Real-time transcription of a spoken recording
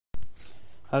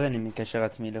הריני מקשר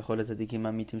עצמי לכל הצדיקים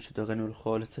האמיתים שתורנו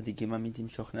לכל הצדיקים האמיתים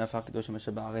שוכני אף הקדוש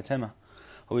אשר בארץ המה.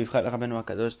 ובבחר לרבנו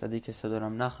הקדוש צדיק יסוד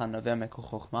עולם נחן, נובע מכוח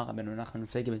חוכמה, רבנו נחן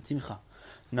מפלגה בן שמחה.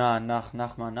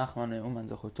 נחמן, נאומן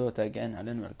זכותו תגן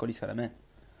עלינו על כל ישראל אמן.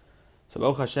 So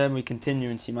Baruch Hashem, we continue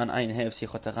in Siman Ayin He of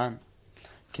Sichot Haran,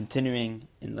 continuing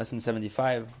in lesson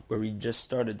 75, where we just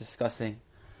started discussing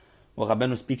what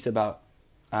Rabeinu speaks about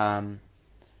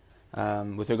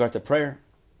with regard to prayer.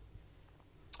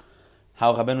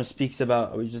 How Rabeinu speaks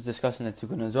about, we just discussed in the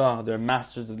Tikkun Zohar, they're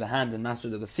masters of the hands and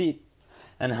masters of the feet,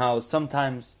 and how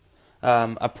sometimes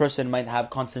a person might have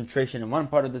concentration in one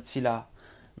part of the tefillah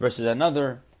versus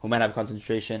another, who might have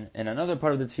concentration in another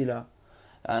part of the tefillah.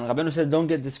 And Rabeinu says, don't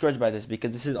get discouraged by this,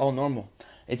 because this is all normal.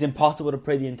 It's impossible to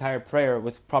pray the entire prayer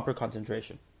with proper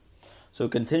concentration. So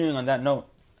continuing on that note,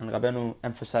 and Rabeinu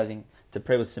emphasizing to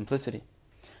pray with simplicity,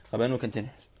 Rabeinu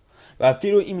continues.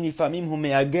 ואפילו אם לפעמים הוא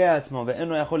מייגע עצמו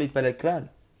ואינו יכול להתפלל כלל,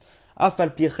 אף על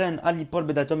פי כן אל ייפול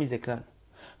בדעתו מזה כלל.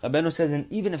 Rabeinu says, and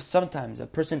even if sometimes a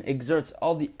person exerts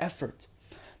all the effort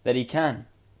that he can,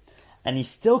 and he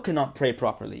still cannot pray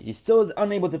properly, he still is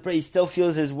unable to pray, he still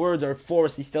feels his words are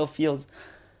forced, he still feels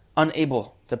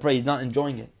unable to pray, he's not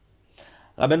enjoying it.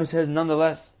 Rabeinu says,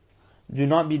 nonetheless, do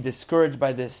not be discouraged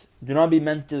by this, do not be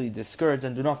mentally discouraged,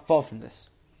 and do not fall from this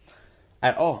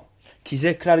at all. Because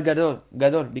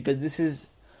this is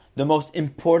the most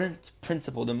important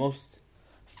principle, the most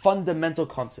fundamental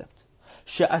concept.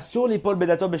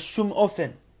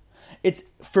 It's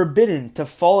forbidden to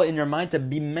fall in your mind, to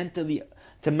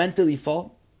mentally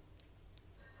fall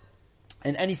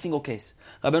in any single case.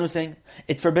 Rabeinu is saying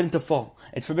it's forbidden to fall.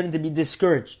 It's forbidden to be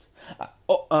discouraged.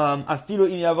 No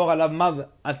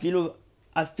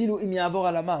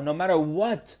matter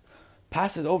what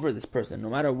passes over this person, no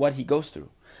matter what he goes through.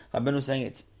 Rabeinu is saying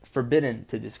it's forbidden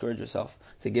to discourage yourself,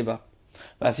 to give up.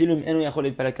 Even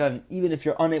if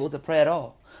you're unable to pray at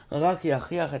all. All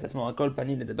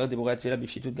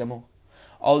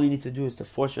you need to do is to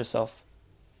force yourself,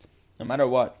 no matter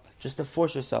what, just to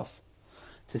force yourself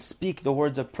to speak the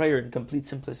words of prayer in complete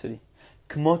simplicity.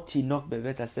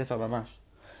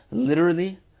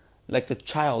 Literally, like the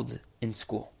child in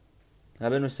school.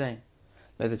 Rabeinu is saying,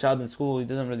 like the child in school, he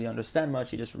doesn't really understand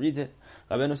much, he just reads it.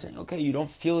 Rabeinu is saying, okay, you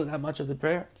don't feel that much of the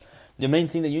prayer. The main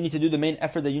thing that you need to do, the main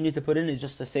effort that you need to put in is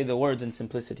just to say the words in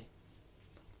simplicity.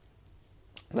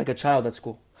 Like a child at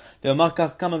school.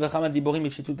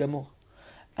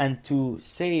 And to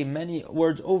say many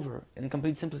words over in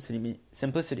complete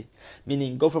simplicity.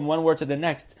 Meaning, go from one word to the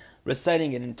next,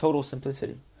 reciting it in total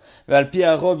simplicity.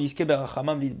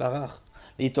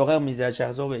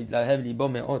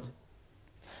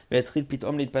 ויתחיל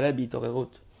פתאום להתפלל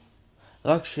בהתעוררות.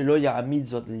 רק שלא יעמיד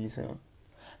זאת לניסיון.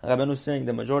 Rabeinu is saying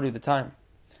the majority of the time,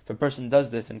 if a person does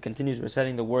this and continues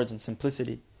reciting the words in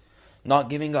simplicity, not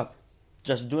giving up,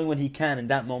 just doing what he can in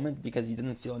that moment because he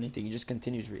didn't feel anything, he just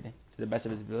continues reading to the best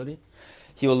of his ability,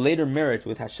 he will later merit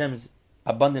with Hashem's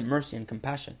abundant mercy and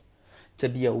compassion to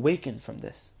be awakened from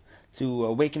this, to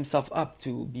wake himself up,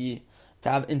 to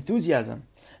have enthusiasm,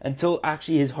 until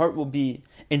actually his heart will be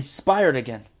inspired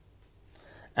again.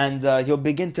 And he'll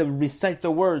begin to recite the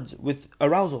words with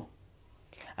arousal.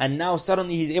 And now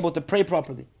suddenly he's able to pray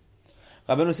properly.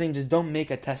 Rabeinu is saying, just don't make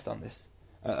a test on this,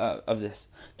 of this.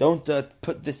 Don't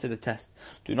put this to the test.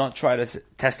 Do not try to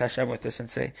test Hashem with this and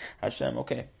say, Hashem,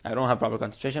 okay, I don't have proper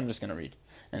concentration, I'm just going to read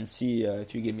and see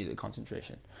if you give me the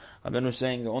concentration. Rabeinu is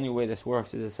saying the only way this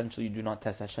works is essentially you do not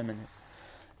test Hashem in it.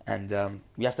 And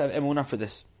we have to have emunah for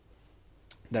this.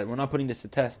 That we're not putting this to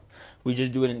test. We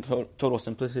just do it in total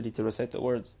simplicity to recite the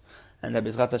words. And that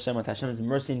Bezrat Hashem, with Hashem's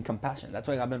mercy and compassion. That's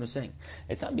why Rabeinu is saying,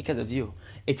 it's not because of you.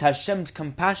 It's Hashem's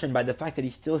compassion by the fact that He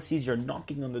still sees you're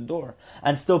knocking on the door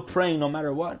and still praying no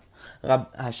matter what.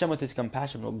 Hashem with His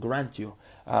compassion will grant you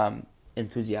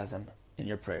enthusiasm in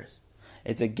your prayers.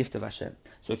 It's a gift of Hashem.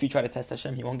 So if you try to test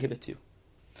Hashem, He won't give it to you.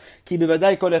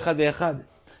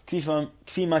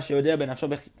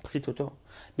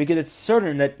 Because it's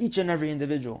certain that each and every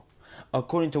individual,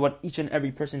 according to what each and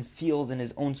every person feels in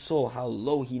his own soul, how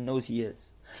low he knows he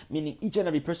is. Meaning each and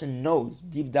every person knows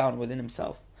deep down within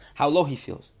himself how low he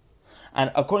feels.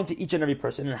 And according to each and every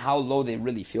person and how low they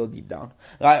really feel deep down,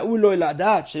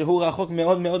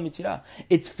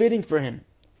 it's fitting for him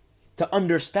to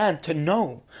understand, to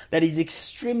know that he's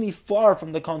extremely far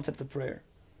from the concept of prayer.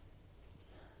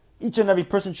 Each and every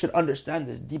person should understand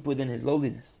this deep within his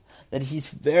lowliness, that he's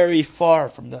very far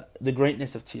from the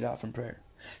greatness of tefillah, from prayer.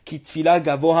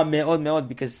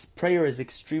 Because prayer is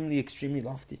extremely, extremely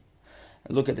lofty.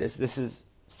 And look at this. This is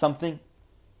something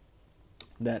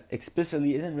that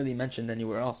explicitly isn't really mentioned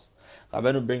anywhere else.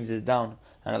 Rabeinu brings this down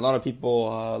And a lot of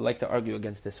people like to argue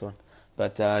against this one.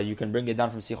 But you can bring it down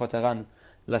from Sichot Haran,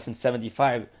 lesson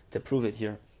 75, to prove it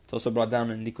here. It's also brought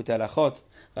down in Likutei Halachot.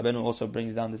 Rabeinu also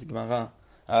brings down this Gemara,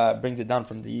 brings it down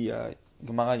from the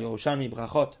Gemara Yerushalmi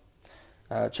Brachot,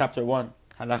 chapter 1,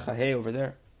 Halacha Hey over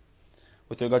there,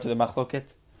 with regard to the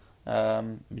Machloket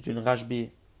between Rashbi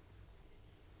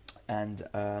and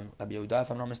Rabbi Yehuda,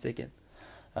 if I'm not mistaken.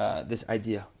 This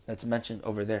idea that's mentioned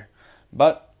over there.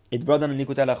 But it's brought down in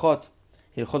Likutei Halachot,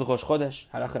 Hilchot Rosh Chodesh,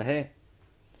 Halacha Hey,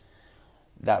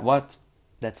 that what?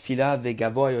 That tefillah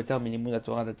vegavoa yoter milimud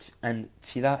Torah, and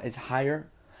tefillah is higher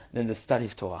than the study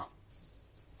of Torah.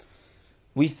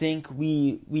 We think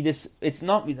it's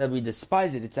not that we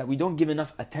despise it, it's that we don't give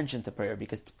enough attention to prayer,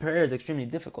 because prayer is extremely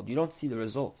difficult. You don't see the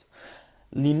results.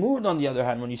 Limud, on the other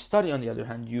hand, when you study, on the other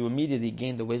hand, you immediately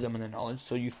gain the wisdom and the knowledge,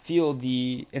 so you feel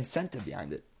the incentive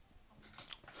behind it.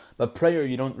 But prayer,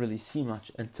 you don't really see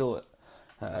much until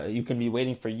you can be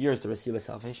waiting for years to receive a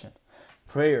salvation.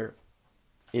 Prayer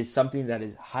is something that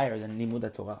is higher than Limud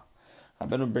Torah.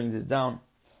 Rabeinu brings this down.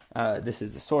 This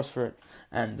is the source for it.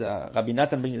 And Rabbi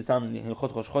Natan brings this down in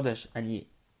Hilchot Rosh Chodesh, and he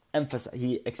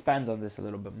expands on this a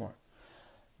little bit more.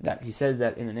 That he says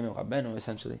that in the name of Rabeinu,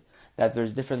 essentially, that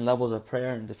there's different levels of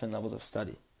prayer and different levels of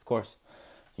study. Of course,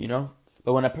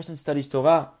 But when a person studies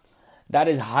Torah, that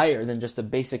is higher than just a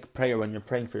basic prayer when you're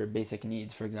praying for your basic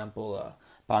needs. For example,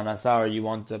 Parnasah, or you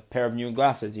want a pair of new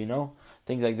glasses,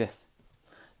 things like this.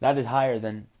 That is higher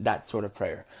than that sort of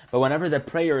prayer. But whenever the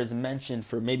prayer is mentioned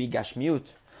for maybe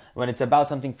Gashmiut, when it's about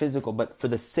something physical, but for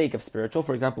the sake of spiritual,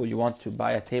 for example, you want to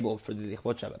buy a table for the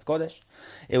Lichvot Shabbat Kodesh,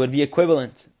 it would be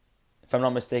equivalent, if I'm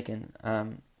not mistaken,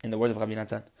 in the words of Rabbi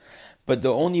Natan. But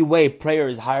the only way prayer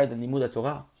is higher than Limud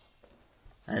Torah,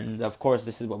 and of course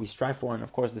this is what we strive for, and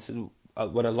of course this is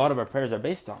what a lot of our prayers are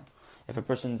based on. If a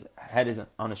person's head is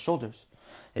on his shoulders,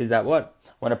 is that what?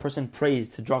 When a person prays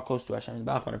to draw close to Hashem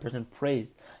Yitbarach, when a person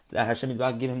prays that Hashem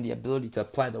Yitbarach give him the ability to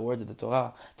apply the words of the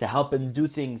Torah, to help him do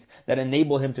things that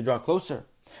enable him to draw closer,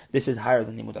 this is higher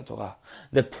than Limud Torah.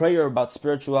 The prayer about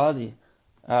spirituality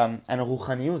and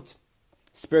ruchaniyut,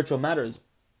 spiritual matters,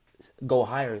 go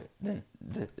higher than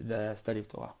the study of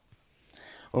Torah.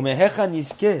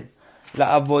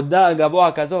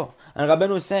 And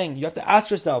Rabeinu is saying, you have to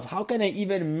ask yourself, how can I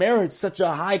even merit such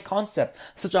a high concept,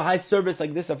 such a high service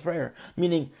like this of prayer?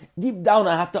 Meaning, deep down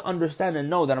I have to understand and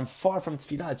know that I'm far from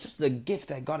tefillah. It's just a gift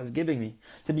that God is giving me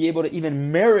to be able to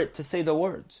even merit to say the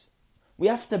words. We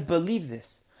have to believe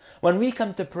this. When we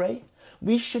come to pray,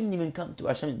 we shouldn't even come to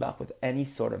Hashem Yitbarach with any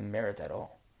sort of merit at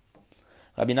all.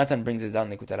 Rabbi Natan brings this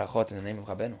down in Likutei Halachot in the name of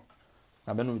Rabeinu.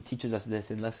 Rabeinu teaches us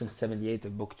this in lesson 78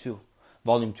 of book 2,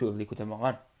 volume 2 of Likutei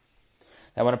Moran.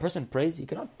 That when a person prays, he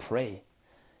cannot pray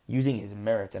using his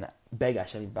merit and beg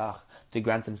Hashem Yitbarach to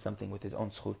grant him something with his own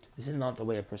zchut. This is not the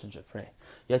way a person should pray.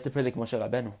 You have to pray like Moshe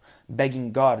Rabeinu,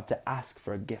 begging God to ask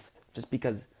for a gift. Just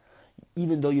because,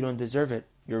 even though you don't deserve it,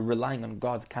 you're relying on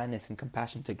God's kindness and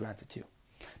compassion to grant it to you.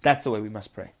 That's the way we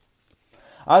must pray.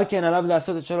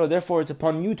 Therefore, it's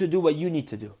upon you to do what you need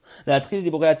to do. To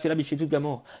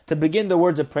begin the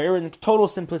words of prayer in total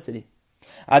simplicity.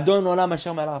 Adon Olam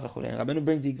Hashem Malach v'chulei. Rabeinu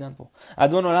brings the example.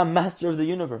 Adon Olam, master of the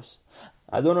universe.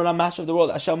 Adon Olam, master of the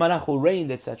world. Hashem Malach, who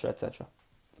reigned, etc., etc.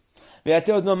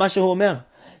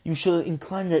 You should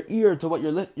incline your ear to what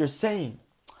you're saying.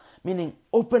 Meaning,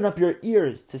 open up your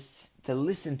ears to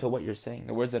listen to what you're saying,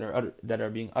 the words that are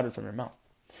being uttered from your mouth.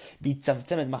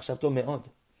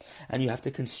 And you have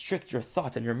to constrict your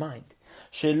thought and your mind,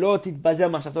 so that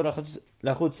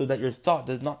your thought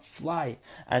does not fly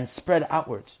and spread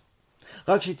outwards.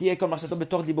 All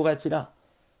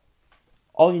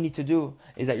you need to do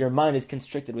is that your mind is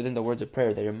constricted within the words of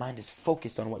prayer, that your mind is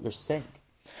focused on what you're saying.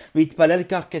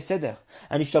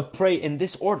 And you shall pray in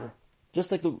this order, just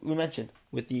like we mentioned,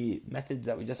 with the methods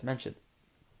that we just mentioned.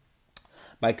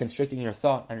 By constricting your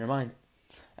thought and your mind,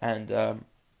 and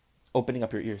opening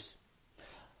up your ears.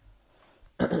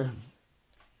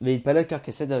 You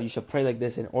shall pray like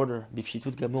this in order, in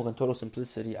total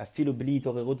simplicity,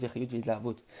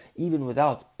 even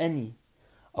without any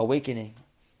awakening,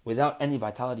 without any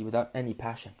vitality, without any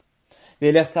passion.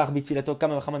 And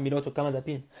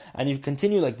you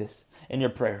continue like this in your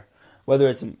prayer, whether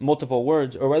it's multiple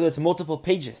words or whether it's multiple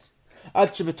pages.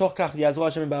 Until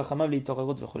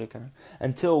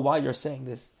while you're saying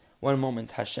this, one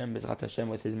moment Hashem, Bezrat Hashem,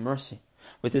 with His mercy,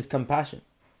 with His compassion,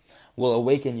 will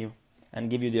awaken you and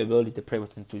give you the ability to pray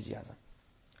with enthusiasm,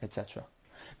 etc.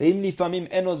 And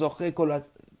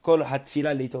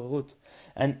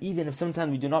even if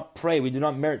sometimes we do not pray, we do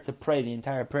not merit to pray the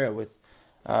entire prayer with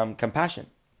compassion.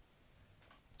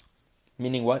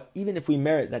 Meaning what? Even if we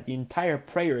merit that the entire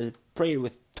prayer is pray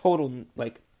with total,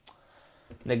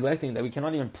 neglecting, that we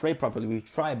cannot even pray properly. We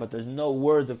try, but there's no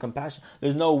words of compassion.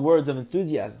 There's no words of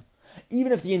enthusiasm.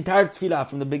 Even if the entire tefillah,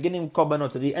 from the beginning of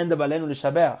Kavanot to the end of Aleinu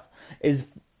L'Shabeach,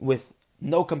 is with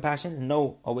no compassion,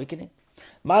 no awakening.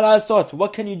 Ma la'asot,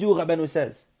 what can you do, Rabeinu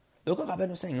says? Look what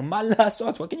Rabeinu is saying. Ma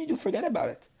la'asot, what can you do? Forget about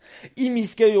it.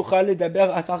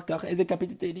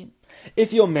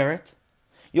 If you'll merit,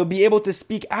 you'll be able to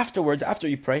speak afterwards, after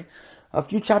you pray, a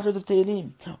few chapters of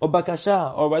Tehillim, or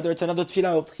Bakasha, or whether it's another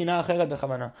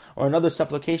tefillah, or another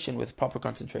supplication with proper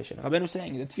concentration. Rabeinu is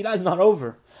saying, the tefillah is not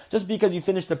over. Just because you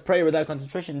finish the prayer without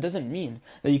concentration doesn't mean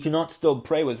that you cannot still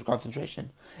pray with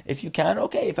concentration. If you can,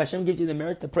 okay. If Hashem gives you the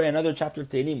merit to pray another chapter of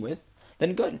Tehillim with,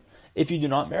 then good. If you do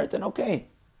not merit, then okay.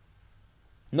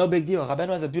 No big deal. Rabeinu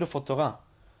has a beautiful Torah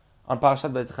on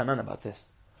Parashat Va'etchanan about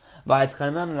this.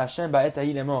 Va'etchanan l'Hashem ba'et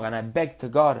hahi lemor, and I begged to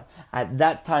God at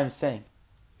that time saying.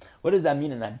 What does that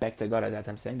mean? And I begged to God at that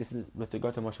time saying, this is with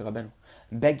regard to Moshe Rabbeinu,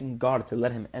 begging God to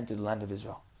let him enter the land of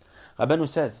Israel. Rabeinu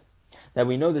says that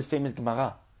we know this famous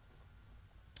Gemara,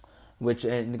 which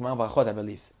in the Gemara Barachot, I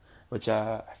believe, which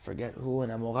I forget who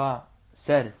in Amorah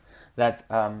said that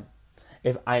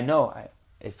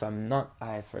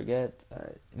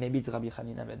maybe it's Rabbi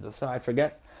Chanina ben Dosa, I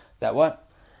forget that what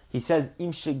he says,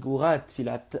 Im Shegurat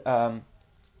Tfilat,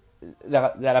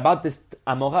 that about this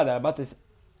Amorah, that about this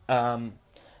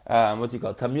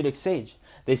Talmudic sage,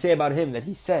 they say about him that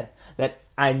he said that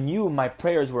I knew my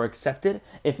prayers were accepted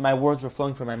if my words were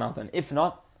flowing from my mouth, and if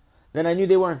not, then I knew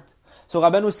they weren't. So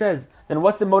Rabeinu says, then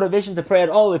what's the motivation to pray at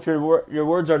all if your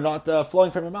words are not flowing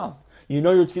from your mouth? You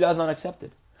know your tefillah is not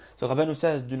accepted. So Rabeinu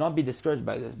says, do not be discouraged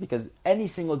by this, because any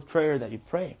single prayer that you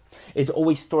pray is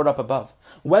always stored up above.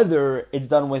 Whether it's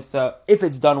done with, if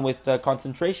it's done with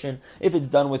concentration, if it's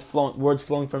done with words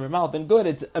flowing from your mouth, then good,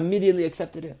 it's immediately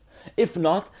accepted in. If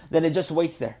not, then it just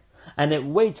waits there. And it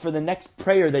waits for the next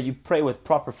prayer that you pray with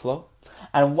proper flow.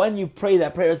 And when you pray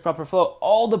that prayer with proper flow,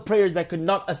 all the prayers that could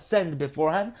not ascend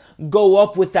beforehand go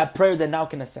up with that prayer that now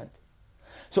can ascend.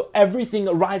 So everything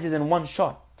arises in one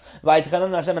shot.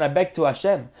 And I begged to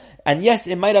Hashem. And yes,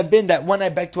 it might have been that when I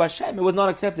begged to Hashem, it was not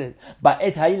accepted. But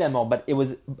it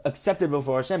was accepted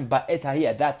before Hashem.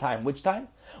 At that time. Which time?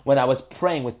 When I was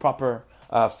praying with proper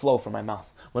flow from my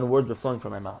mouth. When words were flowing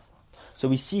from my mouth. So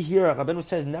we see here, Rabeinu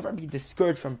says, never be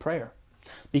discouraged from prayer.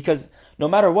 Because no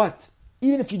matter what,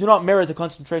 even if you do not merit the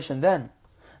concentration then,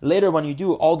 later when you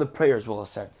do, all the prayers will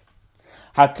ascend.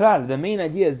 Haklal, the main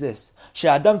idea is this.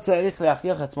 Rabeinu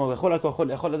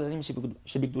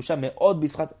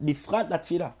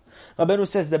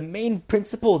says the main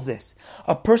principle is this.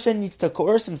 A person needs to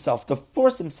coerce himself, to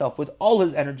force himself with all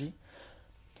his energy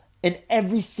in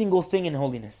every single thing in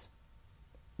holiness.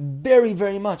 Very,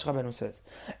 very much, Rabeinu says.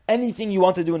 Anything you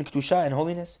want to do in Kedusha and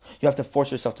holiness, you have to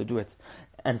force yourself to do it.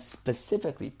 And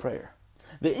specifically prayer.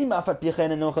 Even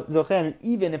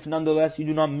if nonetheless you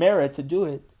do not merit to do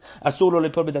it,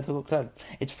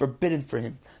 it's forbidden for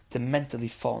him to mentally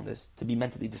fall in this, to be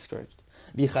mentally discouraged.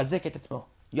 You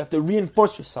have to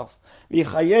reinforce yourself.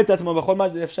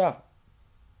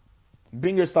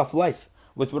 Bring yourself life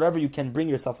with whatever you can bring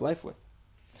yourself life with.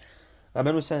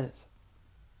 Rabeinu says,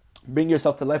 bring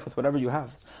yourself to life with whatever you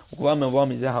have. And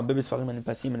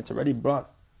it's already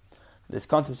brought, this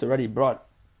concept is already brought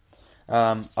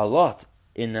a lot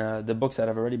in the books that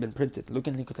have already been printed. Look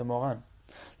in Likutei Moharan,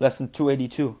 lesson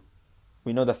 282.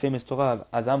 We know the famous Torah of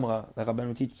Azamra that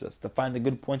Rabeinu teaches us, to find the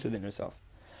good points within yourself.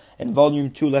 In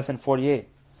volume 2, lesson 48,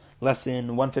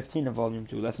 lesson 115 of volume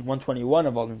 2, lesson 121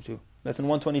 of volume 2, lesson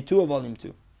 122 of volume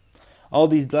 2. All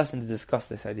these lessons discuss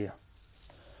this idea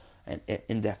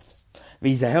in depth. A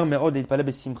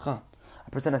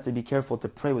person has to be careful to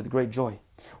pray with great joy.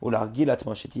 And you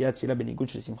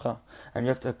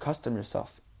have to accustom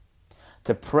yourself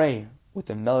to pray with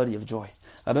the melody of joy.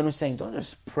 Rabeinu is saying, don't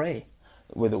just pray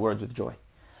with the words with joy,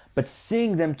 but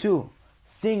sing them too.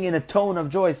 Sing in a tone of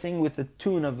joy. Sing with a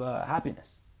tune of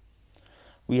happiness.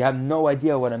 We have no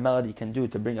idea what a melody can do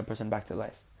to bring a person back to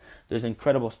life. There's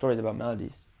incredible stories about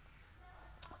melodies.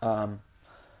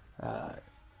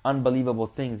 Unbelievable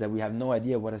things that we have no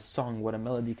idea what a song, what a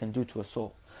melody can do to a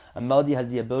soul. A melody has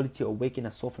the ability to awaken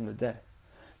a soul from the dead.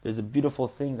 There's a beautiful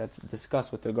thing that's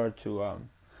discussed with regard to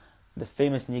the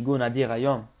famous Nigun Adi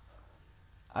Rayom.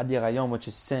 Adi Rayom, which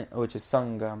is sung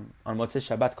on Motzei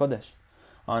Shabbat Kodesh,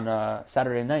 on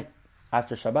Saturday night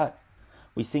after Shabbat.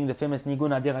 We sing the famous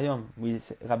Nigun Adi Rayom.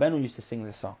 Rabeinu used to sing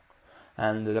this song,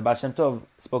 and the Baal Shem Tov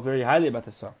spoke very highly about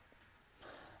the song.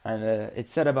 And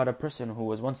it's said about a person who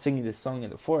was once singing this song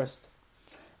in the forest,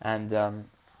 and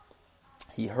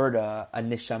he heard a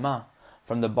neshama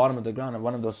from the bottom of the ground, of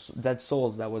one of those dead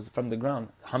souls that was from the ground,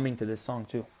 humming to this song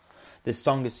too. This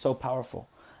song is so powerful,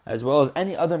 as well as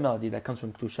any other melody that comes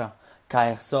from Kedusha.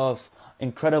 Ka'ersov,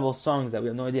 incredible songs that we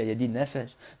have no idea. Yadid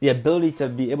Nefesh, the ability to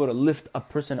be able to lift a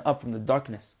person up from the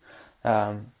darkness.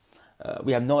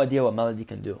 We have no idea what melody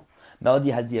can do.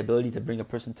 Melody has the ability to bring a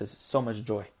person to so much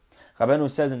joy.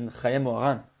 Rabeinu says in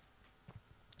Haran,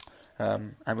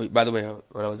 by the way,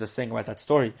 what I was just saying about that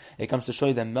story, it comes to show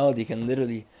you that melody can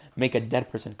literally make a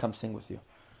dead person come sing with you.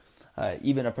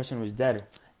 Even a person who's dead,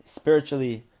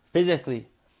 spiritually, physically,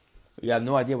 you have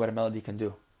no idea what a melody can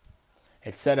do.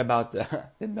 It's said about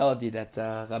the melody that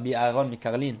Rabbi Aaron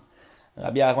Mikarlin,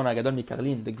 Rabbi Aaron Agadol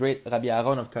Mikarlin, the great Rabbi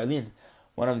Aaron of Karlin,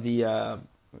 one of the,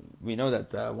 we know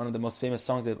that one of the most famous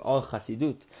songs of all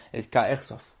Chassidut is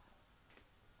Ka'ersov.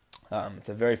 It's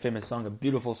a very famous song, a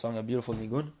beautiful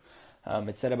nigun.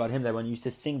 It's said about him that when he used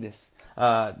to sing this,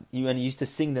 when he used to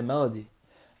sing the melody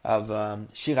of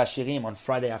Shir HaShirim on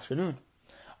Friday afternoon,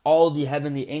 all the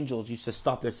heavenly angels used to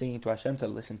stop their singing to Hashem to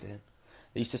listen to him.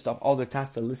 They used to stop all their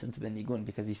tasks to listen to the nigun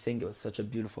because he sang it with such a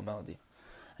beautiful melody.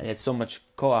 And he had so much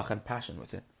koach and passion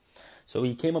with it. So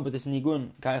he came up with this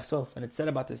nigun, Ka'ersov, and it said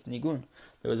about this nigun,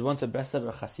 there was once a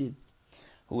Breslever Chassid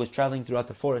who was traveling throughout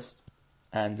the forest,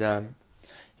 and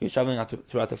he was traveling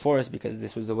throughout the forest because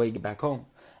this was the way to get back home,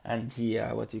 and he, he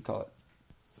was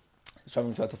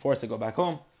traveling throughout the forest to go back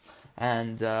home,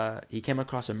 and he came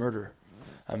across a murderer.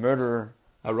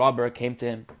 A robber came to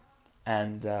him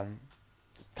and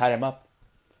tied him up,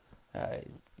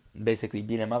 basically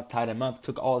beat him up, tied him up,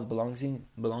 took all his belongings,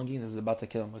 and was about to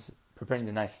kill him, was preparing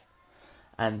the knife.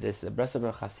 And this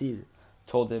Breslever Chassid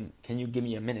told him, "Can you give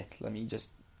me a minute?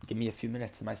 Give me a few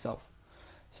minutes to myself."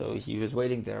 So he was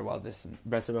waiting there while this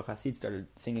Breslever Chassid started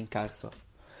singing Ka'ersov.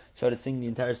 Started singing the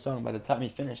entire song. By the time he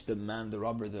finished, the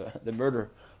robber, the murderer,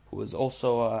 who was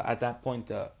also at that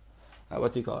point, I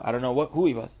don't know who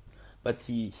he was, but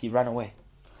he ran away.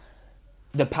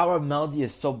 The power of melody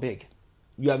is so big.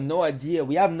 We have no idea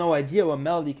what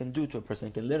melody can do to a person.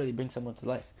 It can literally bring someone to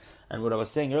life. And what I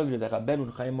was saying earlier, that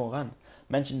Rabeinu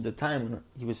mentioned the time when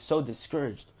he was so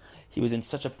discouraged. He was in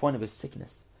such a point of his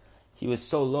sickness. He was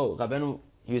so low. Rabeinu,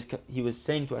 he was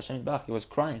saying to Hashem Yitbarach, he was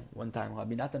crying one time.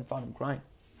 Rabbi Natan found him crying.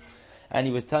 And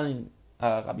he was telling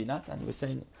Rabbi Natan, he was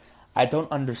saying, "I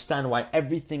don't understand why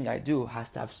everything I do has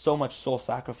to have so much soul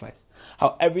sacrifice.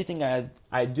 How everything I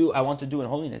do, I want to do in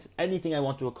holiness. Anything I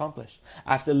want to accomplish,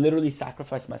 I have to literally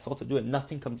sacrifice my soul to do it.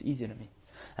 Nothing comes easy to me."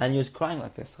 And he was crying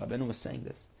like this. Rabeinu was saying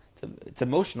this. It's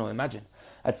emotional, imagine.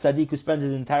 A tzaddik who spends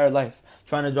his entire life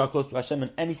trying to draw close to Hashem,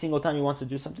 and any single time he wants to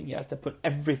do something, he has to put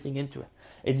everything into it.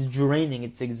 It's draining,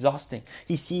 it's exhausting.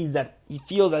 He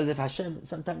feels as if Hashem is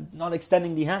sometimes not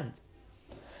extending the hand.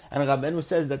 And Rabeinu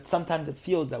says that sometimes it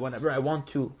feels that when I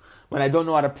don't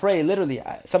know how to pray, literally,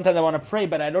 sometimes I want to pray,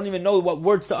 but I don't even know what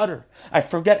words to utter. I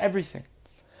forget everything.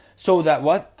 So that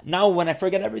now when I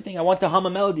forget everything, I want to hum a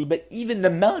melody, but even the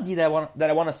melody that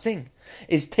I want to sing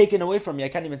is taken away from me. I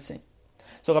can't even sing.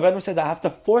 So Rabeinu said that I have to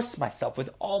force myself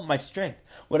with all my strength,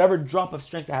 whatever drop of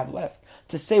strength I have left,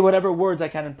 to say whatever words I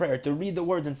can in prayer, to read the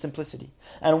words in simplicity.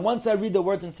 And once I read the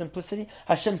words in simplicity,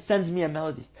 Hashem sends me a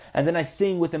melody. And then I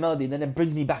sing with the melody, and then it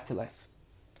brings me back to life.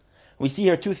 We see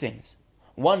here two things.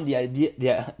 One,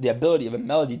 the ability of a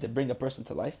melody to bring a person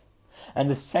to life. And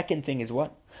the second thing is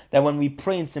what? That when we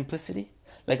pray in simplicity,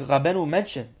 like Rabeinu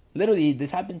mentioned, literally this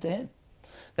happened to him.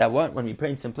 That when we pray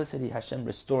in simplicity, Hashem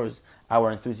restores our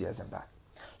enthusiasm back.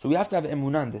 So we have to have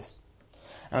emunah on this.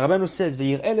 And Rabeinu says,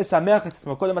 Rabeinu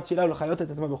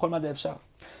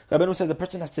says the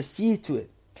person has to see to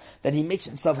it that he makes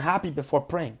himself happy before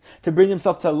praying, to bring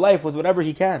himself to life with whatever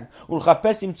he can. And you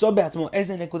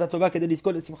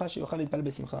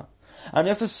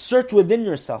have to search within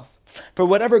yourself for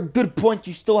whatever good point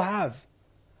you still have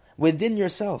within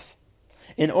yourself,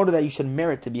 in order that you should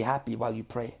merit to be happy while you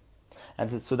pray.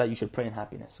 And so that you should pray in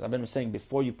happiness. Rabeinu was saying,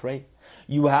 before you pray,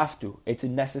 you have to. It's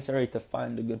necessary to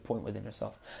find a good point within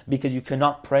yourself. Because you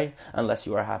cannot pray unless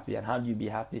you are happy. And how do you be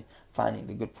happy? Finding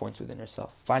the good points within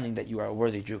yourself. Finding that you are a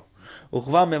worthy Jew.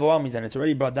 It's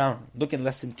already brought down. Look in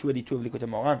lesson 282 of Likutei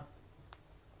Moharan.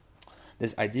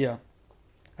 This idea.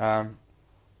 And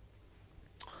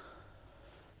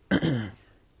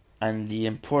the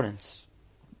importance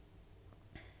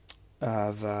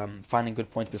of finding good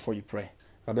points before you pray.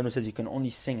 Rabeinu says you can only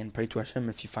sing and pray to Hashem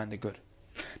if you find the good,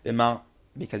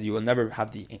 because you will never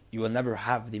have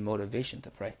the motivation to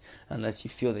pray unless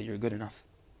you feel that you're good enough,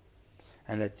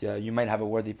 and that you might have a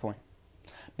worthy point.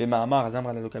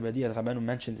 Rabeinu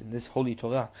mentions in this holy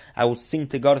Torah, I will sing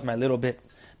to God with my little bit,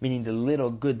 meaning the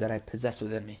little good that I possess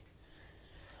within me.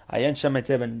 And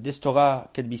this Torah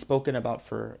could be spoken about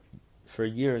for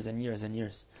years and years and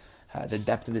years. The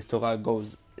depth of this Torah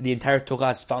goes the entire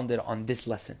Torah is founded on this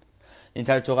lesson. The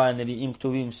entire Torah, Nevi'im,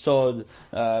 Ktuvim, Sod,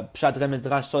 Pshat, Remez,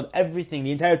 Drash, Sod, everything.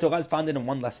 The entire Torah is founded in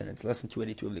one lesson. It's lesson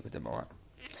 282 of Likutei Moharan.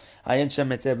 Ayin Shem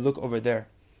Etev, look over there,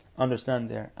 understand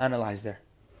there, analyze there,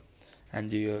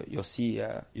 and you'll see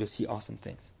awesome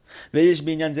things. With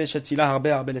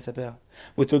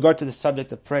regard to the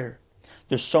subject of prayer,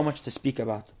 there's so much to speak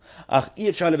about. But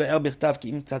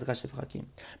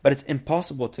it's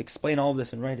impossible to explain all of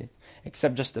this in writing,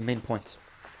 except just the main points.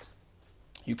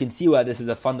 You can see why this is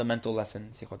a fundamental lesson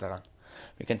in Sichot Haran.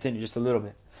 We continue just a little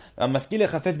bit.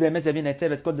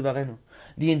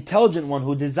 The intelligent one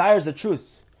who desires the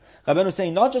truth. Rabeinu is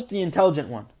saying not just the intelligent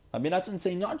one. Rabeinu is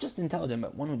saying not just intelligent,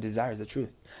 but one who desires the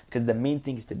truth. Because the main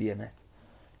thing is to be emet.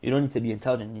 You don't need to be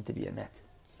intelligent, you need to be emet.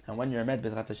 And when you're emet,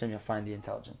 B'ezrat Hashem, you'll find the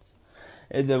intelligence.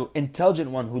 The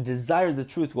intelligent one who desires the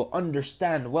truth will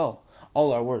understand well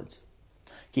all our words.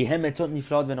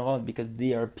 Because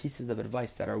they are pieces of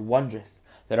advice that are wondrous,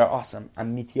 that are awesome,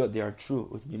 and mitiyot, they are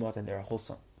true, and they are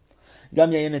wholesome.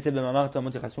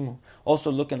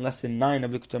 Also look in lesson 9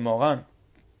 of Likutei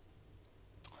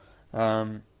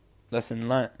Moharan. Lesson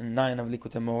 9 of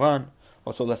Likutei Moharan.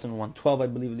 Also lesson 112, I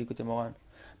believe, of Likutei Moharan.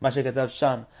 מה שכתב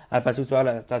שם, על פסוק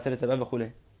תורה, תעשה לטבע וכו'.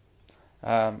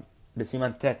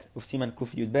 בסימן ט' ובסימן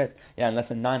ק"ב, in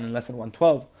lesson 9 and lesson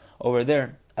 112, over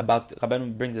there, about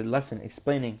Rabeinu brings a lesson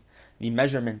explaining the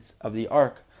measurements of the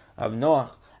ark of Noach,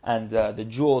 and the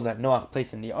jewel that Noach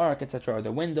placed in the ark, etc., or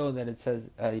the window that it says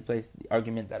he placed, the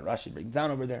argument that Rashi brings down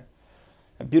over there.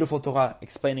 A beautiful Torah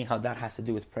explaining how that has to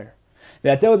do with prayer.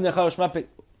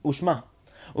 Rabeinu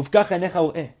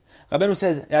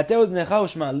says,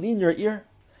 lean your ear,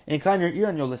 incline your ear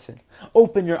and you'll listen.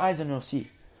 Open your eyes and you'll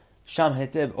see. Sham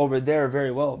hetev, over there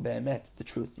very well, be'emet, the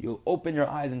truth. You'll open your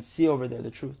eyes and see over there the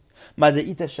truth.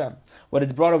 Mada'ita sham, what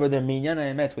is brought over there,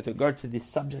 minyana emet, with regard to the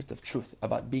subject of truth,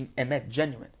 about being emet,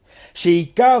 genuine.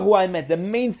 Sheikar hu emet, the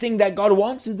main thing that God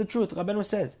wants is the truth. Rabeinu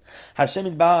says, Hashem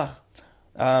itbarach,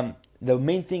 the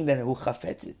main thing that hu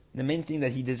chafetz, the main thing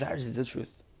that he desires is the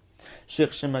truth.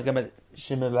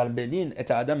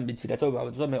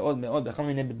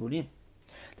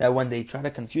 That when they try to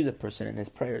confuse a person in his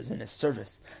prayers, in his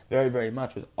service, very, very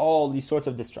much, with all these sorts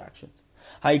of distractions.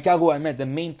 The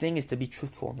main thing is to be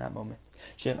truthful in that moment.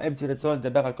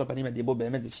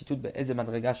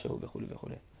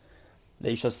 That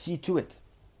you shall see to it.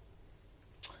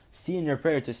 See in your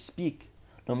prayer to speak,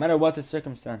 no matter what the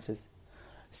circumstances.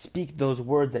 Speak those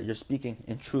words that you're speaking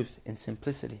in truth, in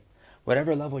simplicity,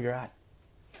 whatever level you're at.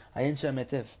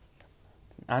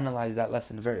 Analyze that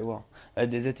lesson very well.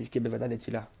 And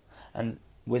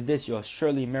with this, you'll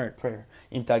surely merit prayer.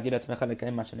 If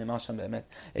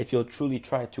you'll truly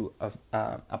try to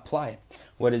apply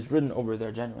what is written over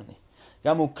there genuinely.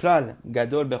 And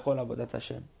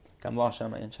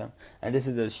this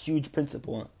is a huge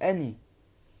principle in any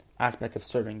aspect of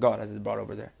serving God, as is brought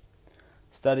over there.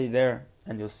 Study there,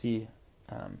 and you'll see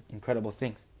incredible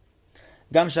things.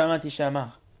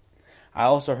 I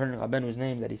also heard in Rabeinu's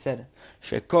name that he said,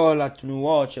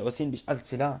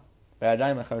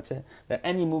 that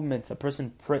any movements a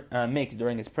person makes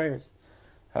during his prayers,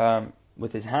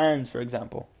 with his hands, for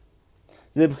example,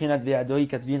 this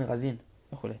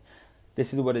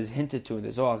is what is hinted to in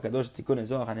the Zohar, Kadosh Tikkun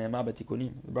Zohar, Haneyamah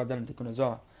B'Tikkunim, brought down in Tikkun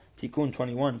Zohar, Tikkun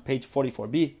 21, page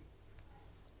 44b,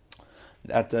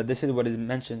 that this is what is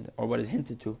mentioned, or what is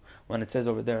hinted to, when it says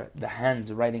over there, the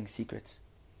hands writing secrets.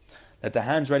 That the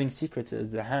hands writing secrets is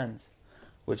the hands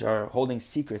which are holding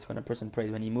secrets when a person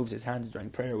prays, when he moves his hands during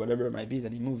prayer, whatever it might be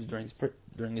that he moves during his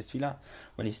tefillah,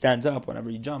 when he stands up, whenever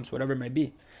he jumps, whatever it might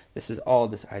be. This is all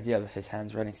this idea of his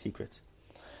hands writing secrets.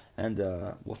 And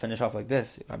we'll finish off like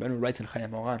this. Rabeinu writes in Chayei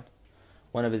Moharan,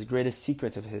 one of his greatest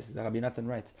secrets of his, the Rabbi Natan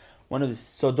writes, one of the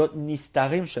Sodot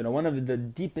Nistarim Shelo, one of the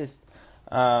deepest,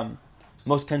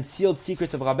 most concealed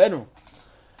secrets of Rabeinu,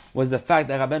 was the fact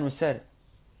that Rabeinu said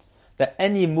that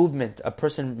any movement a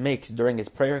person makes during his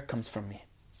prayer comes from me.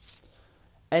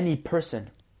 Any person's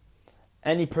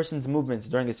movements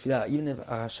during his tefillah, even if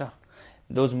Arasha,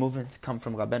 those movements come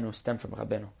from Rabeinu, stem from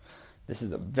Rabeinu. This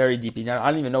is a very deep. I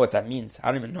don't even know what that means. I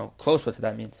don't even know close what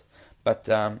that means. But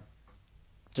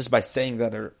just by saying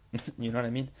that, or you know what I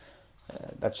mean,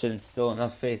 that should instill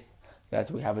enough faith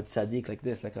that we have a tzaddik like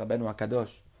this, like Rabeinu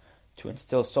HaKadosh, to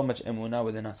instill so much emunah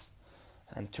within us,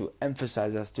 and to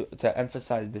emphasize us, to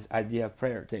emphasize this idea of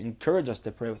prayer, to encourage us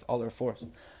to pray with all our force,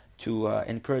 to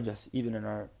encourage us even in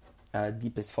our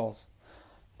deepest faults.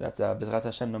 That B'ezrat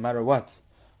Hashem, no matter what,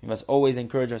 we must always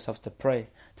encourage ourselves to pray,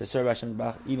 to serve Hashem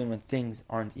even when things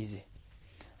aren't easy.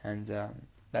 And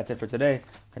that's it for today.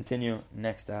 Continue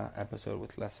next episode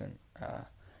with lesson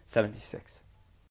 76.